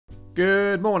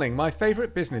Good morning. My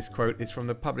favourite business quote is from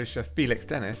the publisher Felix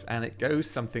Dennis, and it goes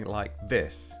something like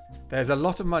this. There's a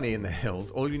lot of money in the hills,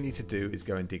 all you need to do is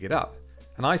go and dig it up.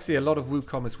 And I see a lot of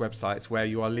WooCommerce websites where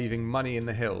you are leaving money in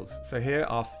the hills. So here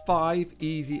are 5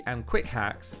 easy and quick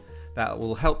hacks that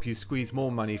will help you squeeze more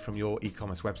money from your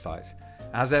e-commerce websites.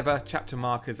 As ever, chapter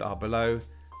markers are below.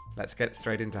 Let's get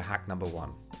straight into hack number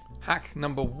 1. Hack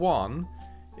number 1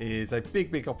 is a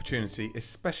big opportunity,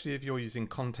 especially if you're using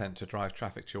content to drive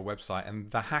traffic to your website,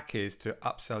 and the hack is to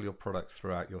upsell your products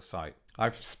throughout your site.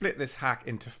 I've split this hack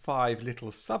into 5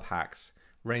 little sub hacks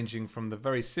ranging from the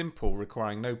very simple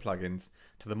requiring no plugins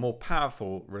to the more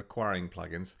powerful requiring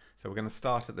plugins. So we're going to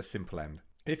start at the simple end.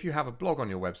 If you have a blog on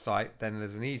your website, then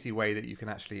there's an easy way that you can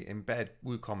actually embed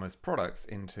WooCommerce products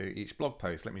into each blog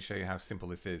post. Let me show you how simple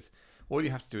this is. All you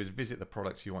have to do is visit the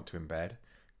products you want to embed,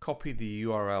 copy the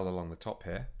URL along the top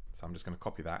here. So I'm just going to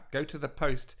copy that. Go to the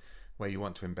post where you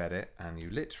want to embed it, and you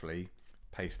literally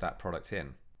paste that product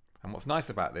in. And what's nice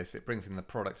about this, it brings in the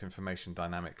product information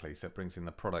dynamically. So it brings in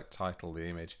the product title, the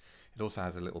image. It also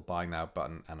has a little buy now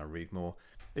button and a read more.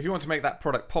 If you want to make that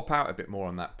product pop out a bit more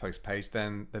on that post page,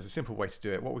 then there's a simple way to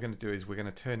do it. What we're going to do is we're going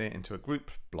to turn it into a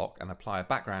group block and apply a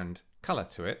background color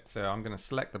to it. So I'm going to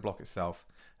select the block itself.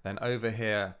 Then over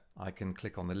here, I can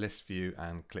click on the list view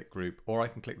and click group, or I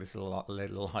can click this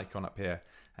little icon up here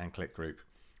and click group.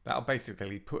 That'll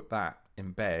basically put that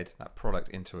embed, that product,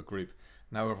 into a group.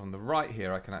 Now over on the right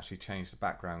here, I can actually change the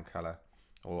background color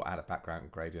or add a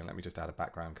background gradient. Let me just add a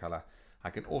background color. I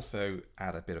can also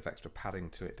add a bit of extra padding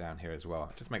to it down here as well.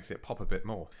 It just makes it pop a bit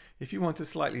more. If you want a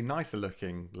slightly nicer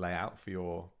looking layout for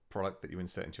your product that you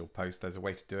insert into your post, there's a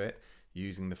way to do it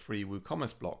using the free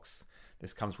WooCommerce blocks.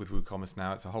 This comes with WooCommerce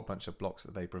now. It's a whole bunch of blocks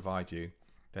that they provide you.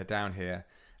 They're down here,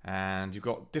 and you've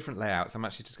got different layouts. I'm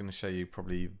actually just going to show you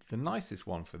probably the nicest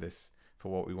one for this,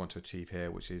 for what we want to achieve here,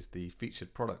 which is the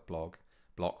featured product block,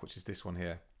 which is this one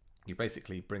here. You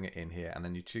basically bring it in here, and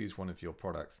then you choose one of your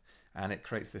products, and it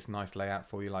creates this nice layout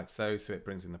for you like so. So it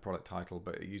brings in the product title,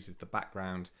 but it uses the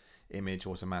background image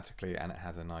automatically, and it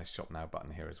has a nice shop now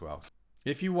button here as well.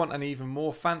 If you want an even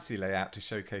more fancy layout to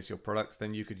showcase your products,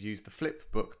 then you could use the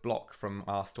flipbook block from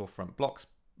our storefront blocks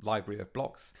library of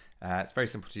blocks. It's very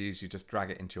simple to use. You just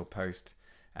drag it into your post,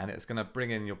 and it's going to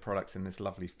bring in your products in this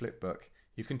lovely flipbook.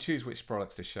 You can choose which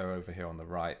products to show over here on the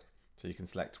right, so you can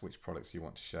select which products you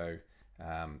want to show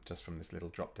just from this little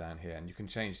drop down here, and you can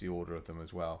change the order of them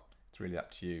as well. It's really up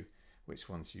to you which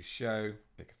ones you show.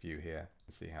 Pick a few here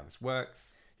and see how this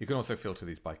works. You can also filter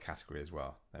these by category as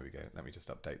well. There we go. Let me just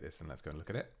update this and let's go and look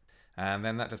at it. And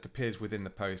then that just appears within the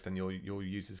post, and your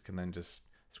users can then just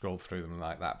scroll through them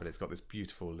like that, but it's got this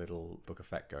beautiful little book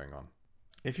effect going on.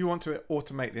 If you want to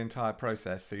automate the entire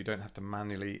process so you don't have to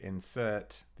manually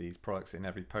insert these products in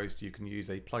every post, you can use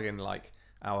a plugin like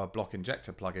our block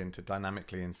injector plugin to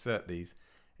dynamically insert these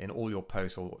in all your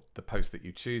posts, or the post that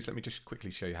you choose. Let me just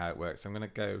quickly show you how it works. So I'm going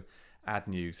to go add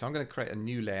new. So I'm going to create a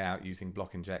new layout using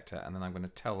block injector, and then I'm going to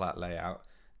tell that layout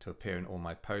to appear in all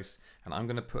my posts, and I'm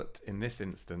going to put, in this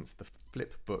instance, the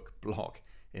flipbook block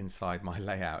inside my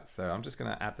layout. So I'm just going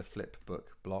to add the flipbook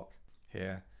block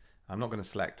here. I'm not going to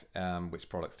select which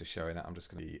products to show in it. I'm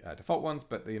just going to the default ones,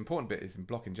 but the important bit is in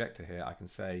block injector here. I can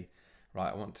say,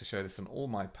 right, I want to show this on all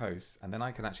my posts, and then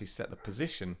I can actually set the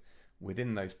position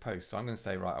within those posts. So I'm going to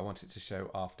say, right, I want it to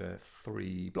show after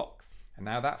 3 blocks. And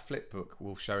now that flipbook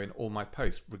will show in all my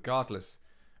posts, regardless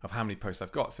of how many posts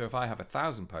I've got. So if I have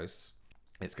 1,000 posts,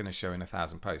 it's going to show in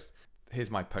 1,000 posts.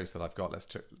 Here's my post that I've got. Let's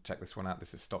check this one out.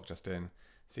 This is stock just in.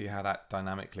 See how that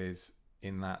dynamically is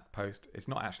in that post? It's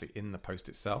not actually in the post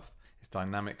itself. It's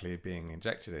dynamically being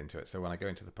injected into it. So when I go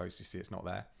into the post, you see it's not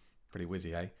there. Pretty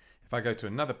whizzy, eh? If I go to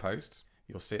another post,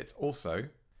 you'll see it's also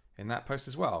in that post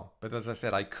as well. But as I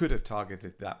said, I could have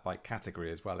targeted that by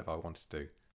category as well if I wanted to.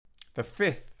 The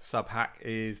 5th sub hack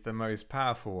is the most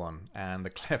powerful one and the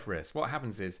cleverest. What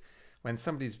happens is when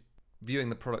somebody's viewing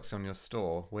the products on your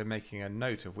store, we're making a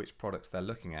note of which products they're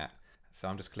looking at. So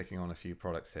I'm just clicking on a few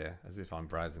products here as if I'm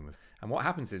browsing this. And what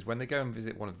happens is when they go and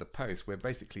visit one of the posts, we're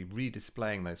basically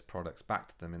redisplaying those products back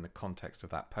to them in the context of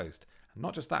that post. And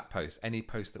not just that post, any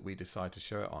post that we decide to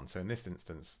show it on. So in this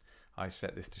instance, I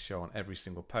set this to show on every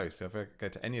single post. So if I go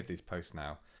to any of these posts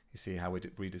now, you see how we're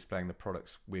redisplaying the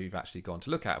products we've actually gone to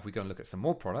look at. If we go and look at some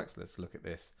more products, let's look at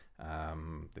this,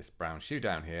 this brown shoe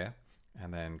down here,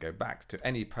 and then go back to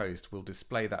any post, we'll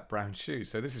display that brown shoe.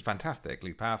 So this is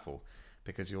fantastically powerful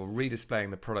because you're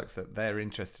redisplaying the products that they're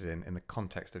interested in the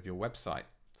context of your website.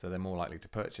 So they're more likely to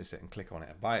purchase it and click on it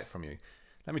and buy it from you.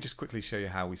 Let me just quickly show you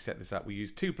how we set this up. We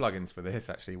use 2 plugins for this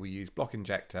actually. We use block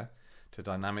injector to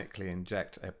dynamically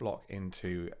inject a block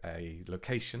into a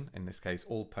location, in this case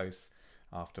all posts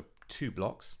after 2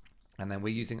 blocks. And then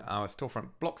we're using our Storefront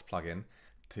Blocks plugin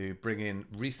to bring in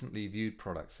recently viewed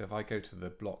products. So if I go to the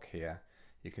block here,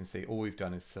 you can see all we've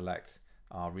done is select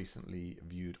our recently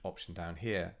viewed option down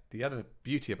here. The other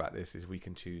beauty about this is we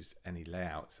can choose any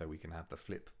layout, so we can have the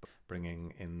flip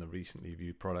bringing in the recently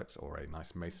viewed products or a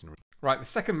nice masonry. Right, the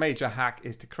second major hack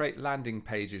is to create landing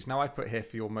pages. Now I put here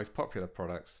for your most popular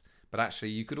products, but actually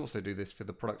you could also do this for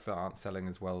the products that aren't selling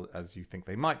as well as you think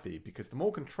they might be, because the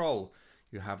more control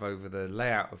you have over the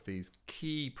layout of these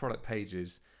key product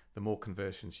pages, the more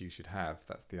conversions you should have.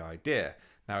 That's the idea.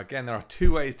 Now again, there are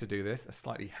 2 ways to do this: a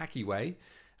slightly hacky way,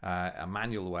 a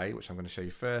manual way, which I'm going to show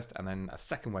you first, and then a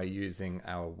second way using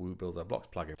our WooBuilder Blocks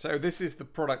plugin. So this is the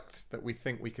product that we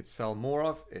think we could sell more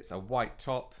of. It's a white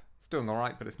top. It's doing all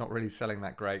right, but it's not really selling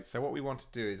that great. So what we want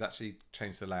to do is actually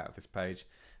change the layout of this page.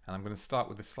 And I'm going to start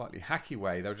with a slightly hacky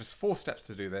way. There are just 4 steps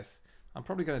to do this. I'm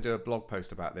probably going to do a blog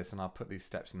post about this, and I'll put these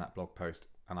steps in that blog post.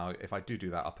 And if I do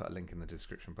that, I'll put a link in the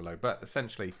description below. But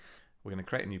essentially, we're going to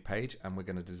create a new page and we're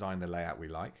going to design the layout we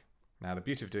like. Now, the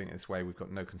beauty of doing it this way, we've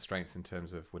got no constraints in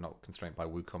terms of, we're not constrained by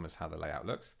WooCommerce how the layout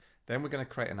looks. Then we're going to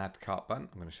create an add to cart button.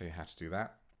 I'm going to show you how to do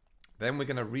that. Then we're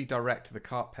going to redirect to the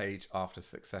cart page after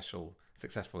successful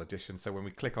addition. So when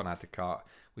we click on add to cart,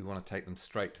 we want to take them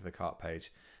straight to the cart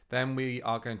page. Then we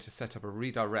are going to set up a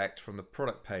redirect from the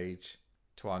product page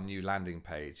to our new landing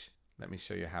page. Let me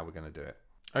show you how we're going to do it.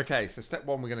 Okay, so step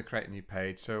 1, we're going to create a new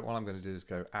page. So all I'm going to do is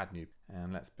go add new,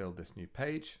 and let's build this new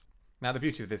page. Now the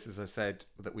beauty of this, as I said,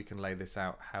 that we can lay this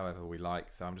out however we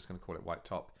like. So I'm just going to call it white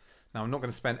top. Now I'm not going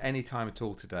to spend any time at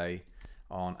all today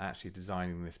on actually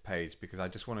designing this page, because I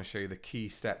just want to show you the key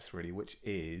steps really, which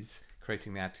is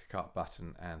creating the add to cart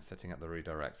button and setting up the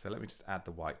redirect. So let me just add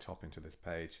the white top into this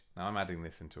page. Now I'm adding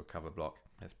this into a cover block.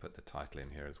 Let's put the title in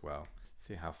here as well.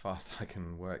 See how fast I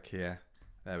can work here.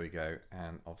 There we go.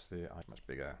 And obviously I'm much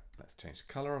bigger. Let's change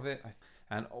the color of it.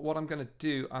 And what I'm going to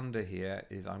do under here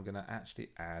is I'm going to actually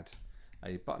add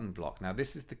a button block. Now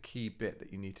this is the key bit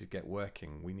that you need to get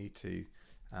working. We need to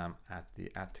add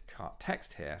the add to cart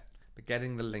text here. But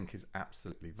getting the link is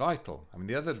absolutely vital. I mean,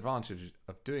 the other advantage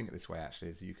of doing it this way actually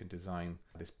is you can design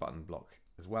this button block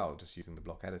as well, just using the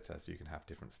block editor, so you can have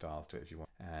different styles to it if you want.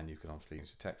 And you can obviously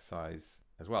use the text size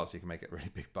as well, so you can make it a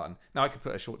really big button. Now I could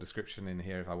put a short description in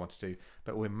here if I wanted to,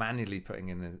 but we're manually putting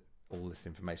in all this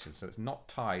information, so it's not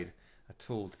tied at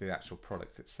all to the actual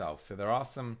product itself. So there are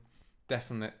some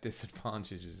definite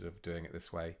disadvantages of doing it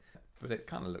this way, but it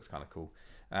kind of looks kind of cool.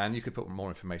 And you could put more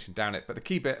information down it. But the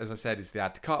key bit, as I said, is the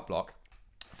add to cart block.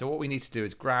 So what we need to do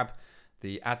is grab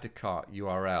the add to cart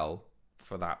URL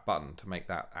for that button to make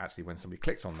that actually, when somebody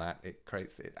clicks on that, it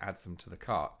adds them to the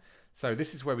cart. So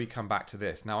this is where we come back to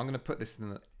this. Now I'm going to put this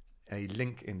in a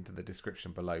link into the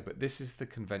description below, but this is the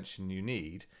convention you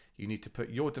need. You need to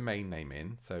put your domain name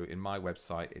in. So in my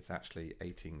website, it's actually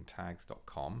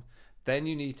 18tags.com. Then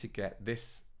you need to get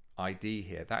this ID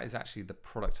here. That is actually the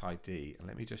product ID. And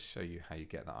let me just show you how you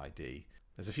get that ID.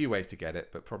 There's a few ways to get it,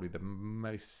 but probably the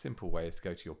most simple way is to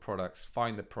go to your products,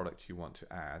 find the product you want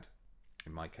to add.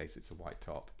 In my case, it's a white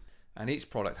top. And each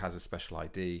product has a special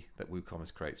ID that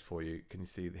WooCommerce creates for you. Can you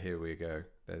see, here we go.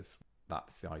 That's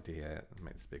the ID here. I'll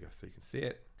make this bigger so you can see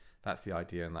it. That's the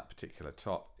ID on that particular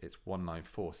top. It's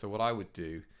 194. So what I would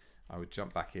do, I would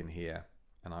jump back in here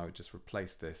and I would just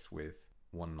replace this with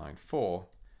 194.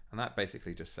 And that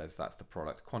basically just says that's the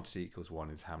product. Quantity equals 1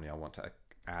 is how many I want to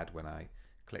add when I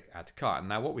click add to cart. And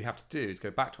now what we have to do is go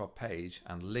back to our page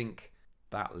and link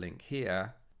that link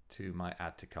here to my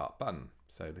add to cart button.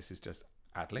 So this is just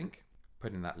add link,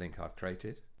 put in that link I've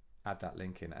created, add that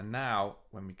link in. And now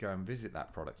when we go and visit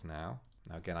that product now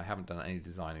again, I haven't done any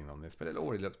designing on this, but it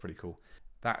already looks pretty cool.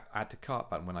 That add to cart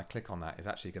button, when I click on that, is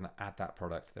actually going to add that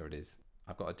product. There it is.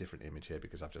 I've got a different image here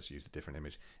because I've just used a different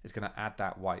image. It's going to add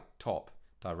that white top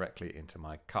directly into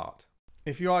my cart.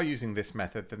 If you are using this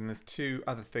method, then there's 2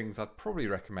 other things I'd probably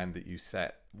recommend that you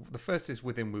set. The first is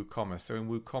within WooCommerce. So in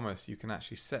WooCommerce, you can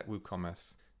actually set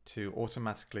WooCommerce to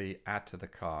automatically add to the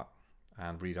cart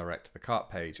and redirect to the cart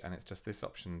page. And it's just this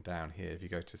option down here. If you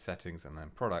go to settings and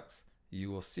then products,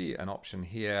 you will see an option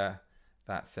here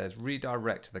that says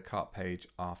redirect to the cart page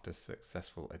after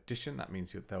successful addition. That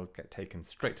means they'll get taken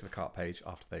straight to the cart page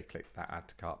after they click that add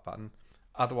to cart button.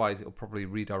 Otherwise, it'll probably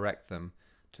redirect them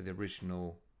to the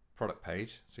original product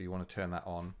page. So you want to turn that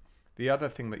on. The other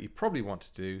thing that you probably want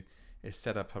to do is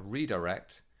set up a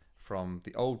redirect from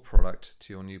the old product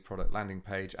to your new product landing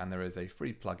page. And there is a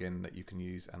free plugin that you can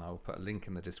use, and I will put a link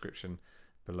in the description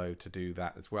below to do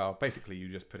that as well. Basically, you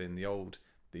just put in the old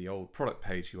product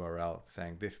page URL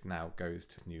saying this now goes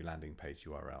to the new landing page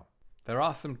URL. There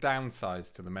are some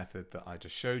downsides to the method that I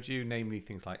just showed you, namely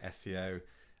things like SEO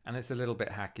and it's a little bit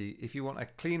hacky. If you want a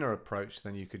cleaner approach,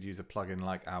 then you could use a plugin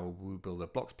like our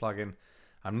WooBuilder Blocks plugin.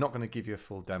 I'm not going to give you a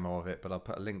full demo of it, but I'll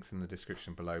put links in the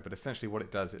description below. But essentially what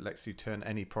it does, it lets you turn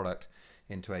any product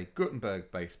into a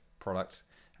Gutenberg-based product,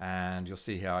 and you'll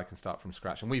see here I can start from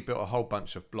scratch. And we built a whole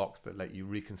bunch of blocks that let you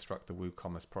reconstruct the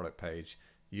WooCommerce product page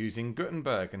using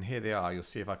Gutenberg, and here they are. You'll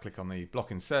see if I click on the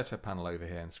block inserter panel over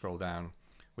here and scroll down,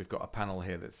 we've got a panel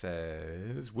here that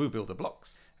says WooBuilder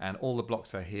Blocks, and all the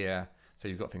blocks are here. So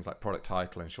you've got things like product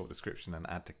title and short description and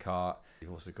add to cart.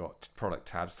 You've also got product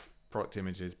tabs, product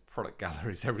images, product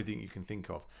galleries, everything you can think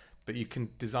of. But you can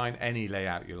design any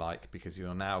layout you like because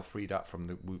you're now freed up from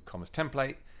the WooCommerce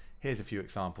template. Here's a few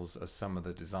examples of some of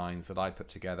the designs that I put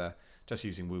together just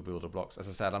using WooBuilder Blocks. As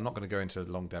I said, I'm not going to go into a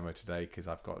long demo today because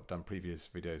I've done previous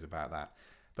videos about that.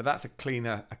 But that's a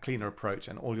cleaner approach,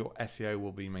 and all your SEO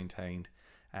will be maintained.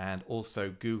 And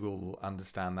also Google will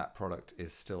understand that product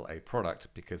is still a product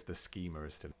because the schema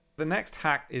is still. The next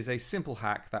hack is a simple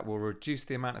hack that will reduce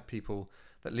the amount of people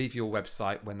that leave your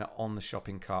website when they're on the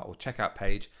shopping cart or checkout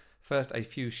page. First, a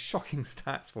few shocking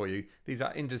stats for you. These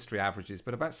are industry averages,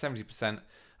 but about 70%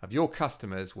 of your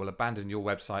customers will abandon your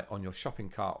website on your shopping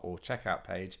cart or checkout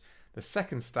page. The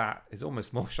second stat is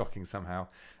almost more shocking somehow.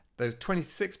 Those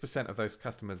 26% of those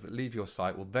customers that leave your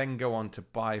site will then go on to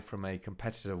buy from a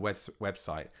competitor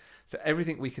website. So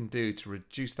everything we can do to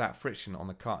reduce that friction on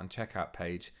the cart and checkout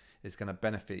page is going to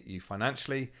benefit you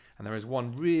financially. And there is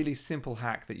one really simple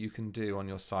hack that you can do on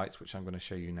your sites, which I'm going to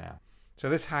show you now. So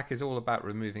this hack is all about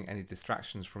removing any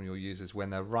distractions from your users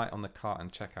when they're right on the cart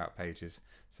and checkout pages.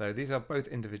 So these are both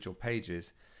individual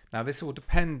pages. Now this will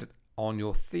depend on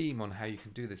your theme on how you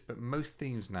can do this, but most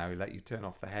themes now let you turn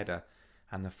off the header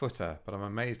and the footer, but I'm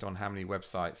amazed on how many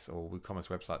websites or WooCommerce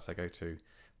websites I go to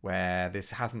where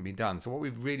this hasn't been done. So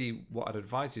what I'd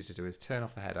advise you to do is turn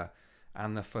off the header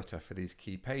and the footer for these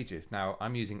key pages. Now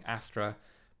I'm using Astra,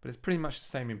 but it's pretty much the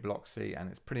same in Blocksy and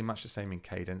it's pretty much the same in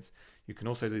Cadence. You can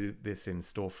also do this in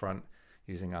Storefront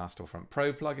using our Storefront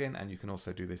Pro plugin, and you can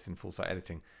also do this in full site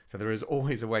editing. So there is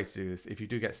always a way to do this. If you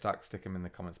do get stuck, stick them in the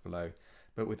comments below.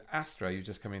 But with Astra, you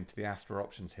just come into the Astra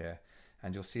options here,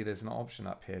 and you'll see there's an option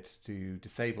up here to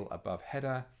disable above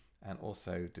header and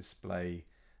also display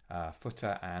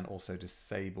footer and also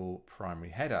disable primary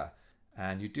header.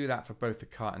 And you do that for both the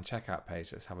cart and checkout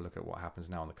page. Let's have a look at what happens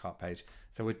now on the cart page.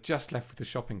 So we're just left with the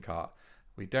shopping cart.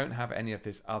 We don't have any of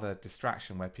this other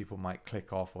distraction where people might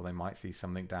click off or they might see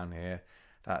something down here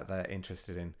that they're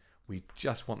interested in. We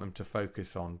just want them to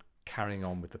focus on carrying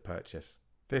on with the purchase.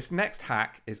 This next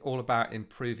hack is all about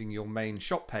improving your main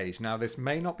shop page. Now this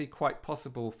may not be quite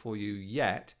possible for you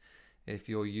yet if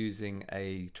you're using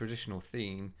a traditional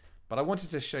theme, but I wanted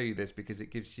to show you this because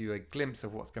it gives you a glimpse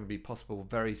of what's going to be possible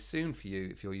very soon for you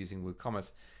if you're using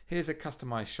WooCommerce. Here's a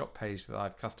customized shop page that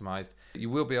I've customized. You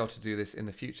will be able to do this in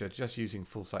the future just using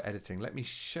full site editing. Let me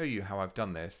show you how I've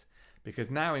done this, because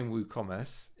now in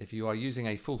WooCommerce, if you are using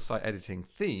a full site editing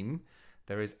theme,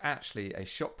 there is actually a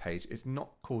shop page. It's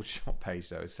not called shop page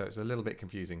though, so it's a little bit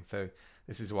confusing. So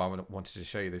this is why I wanted to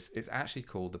show you this. It's actually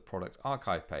called the product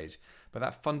archive page, but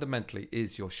that fundamentally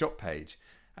is your shop page.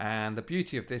 And the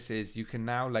beauty of this is you can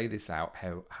now lay this out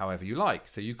however you like.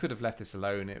 So you could have left this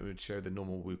alone, it would show the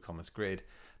normal WooCommerce grid,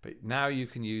 but now you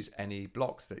can use any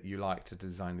blocks that you like to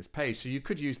design this page. So you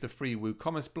could use the free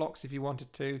WooCommerce blocks if you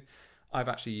wanted to. I've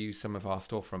actually used some of our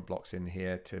storefront blocks in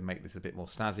here to make this a bit more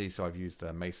snazzy. So I've used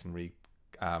the masonry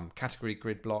category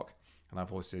grid block, and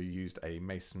I've also used a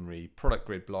masonry product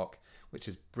grid block, which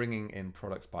is bringing in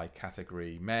products by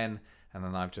category men. And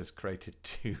then I've just created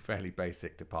two fairly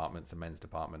basic departments, a men's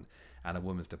department and a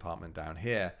women's department down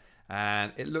here.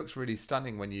 And it looks really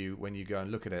stunning when you go and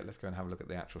look at it. Let's go and have a look at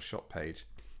the actual shop page.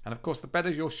 And of course, the better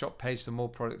your shop page, the more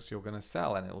products you're going to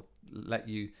sell, and it'll let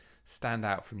you stand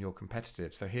out from your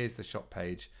competitive. So here's the shop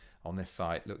page on this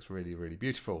site. Looks really, really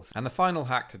beautiful. And the final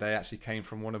hack today actually came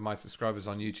from one of my subscribers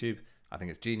on YouTube. I think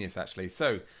it's genius actually.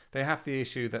 So they have the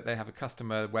issue that they have a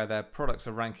customer where their products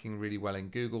are ranking really well in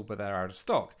Google, but they're out of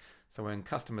stock. So when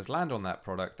customers land on that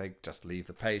product, they just leave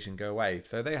the page and go away.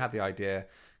 So they had the idea,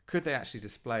 could they actually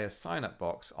display a sign-up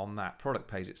box on that product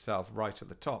page itself right at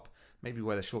the top, maybe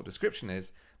where the short description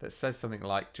is, that says something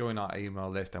like join our email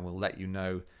list and we'll let you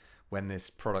know when this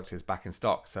product is back in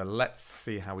stock. So let's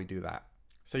see how we do that.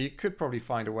 So you could probably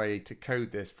find a way to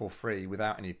code this for free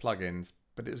without any plugins,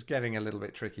 but it was getting a little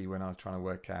bit tricky when I was trying to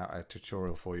work out a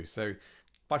tutorial for you. So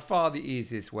by far the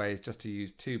easiest way is just to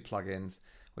use two plugins.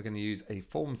 We're going to use a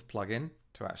forms plugin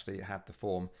to actually have the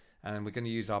form, and we're going to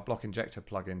use our block injector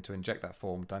plugin to inject that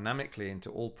form dynamically into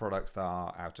all products that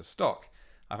are out of stock.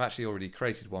 I've actually already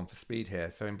created one for speed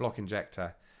here. So in block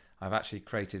injector, I've actually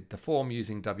created the form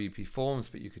using WP Forms,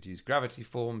 but you could use Gravity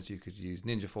Forms, you could use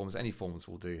Ninja Forms, any forms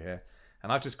will do here.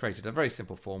 And I've just created a very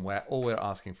simple form where all we're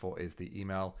asking for is the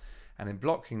email. And in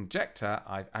Block Injector,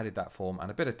 I've added that form and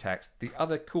a bit of text. The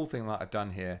other cool thing that I've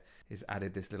done here is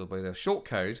added this little bit of short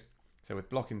code. So with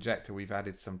Block Injector, we've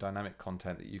added some dynamic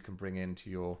content that you can bring into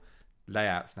your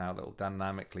layouts now that will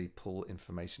dynamically pull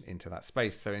information into that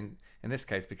space. So in this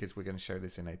case, because we're going to show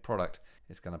this in a product,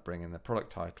 it's going to bring in the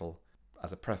product title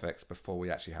as a prefix before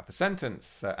we actually have the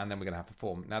sentence, and then we're going to have the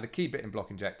form. Now the key bit in Block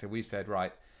Injector, we've said,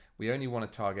 right, we only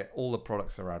want to target all the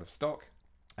products that are out of stock,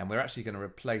 and we're actually going to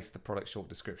replace the product short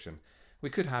description. We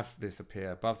could have this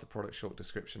appear above the product short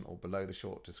description or below the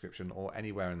short description or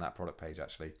anywhere in that product page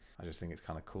actually. I just think it's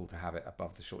kind of cool to have it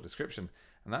above the short description.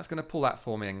 And that's going to pull that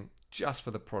form in just for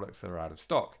the products that are out of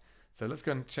stock. So let's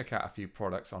go and check out a few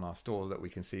products on our store that we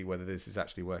can see whether this is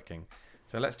actually working.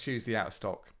 So let's choose the out of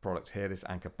stock product here, this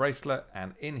anchor bracelet.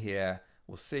 And in here,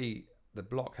 we'll see the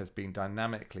block has been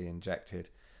dynamically injected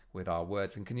with our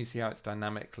words. And can you see how it's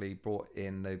dynamically brought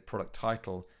in the product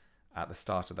title at the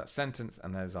start of that sentence,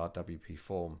 and there's our WP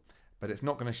form. But it's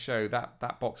not going to show,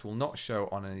 that box will not show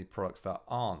on any products that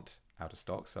aren't out of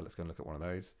stock. So let's go and look at one of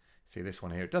those. See this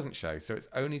one here, it doesn't show. So it's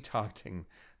only targeting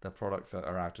the products that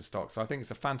are out of stock. So I think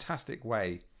it's a fantastic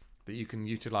way that you can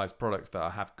utilize products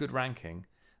that have good ranking,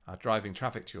 are driving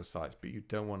traffic to your sites, but you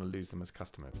don't want to lose them as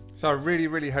customers. So I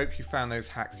really hope you found those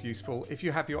hacks useful. If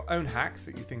you have your own hacks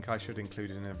that you think I should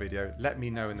include in a video, let me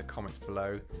know in the comments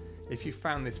below. If you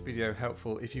found this video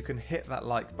helpful, if you can hit that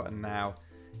like button now,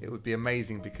 it would be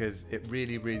amazing because it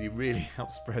really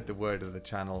helps spread the word of the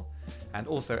channel. And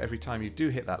also every time you do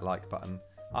hit that like button,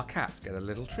 our cats get a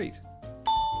little treat.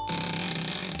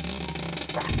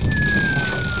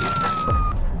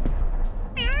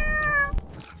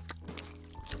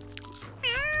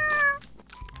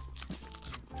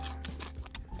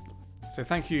 So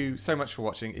thank you so much for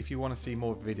watching. If you want to see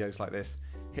more videos like this,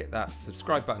 hit that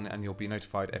subscribe button and you'll be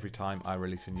notified every time I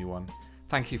release a new one.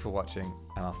 Thank you for watching,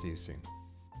 and I'll see you soon.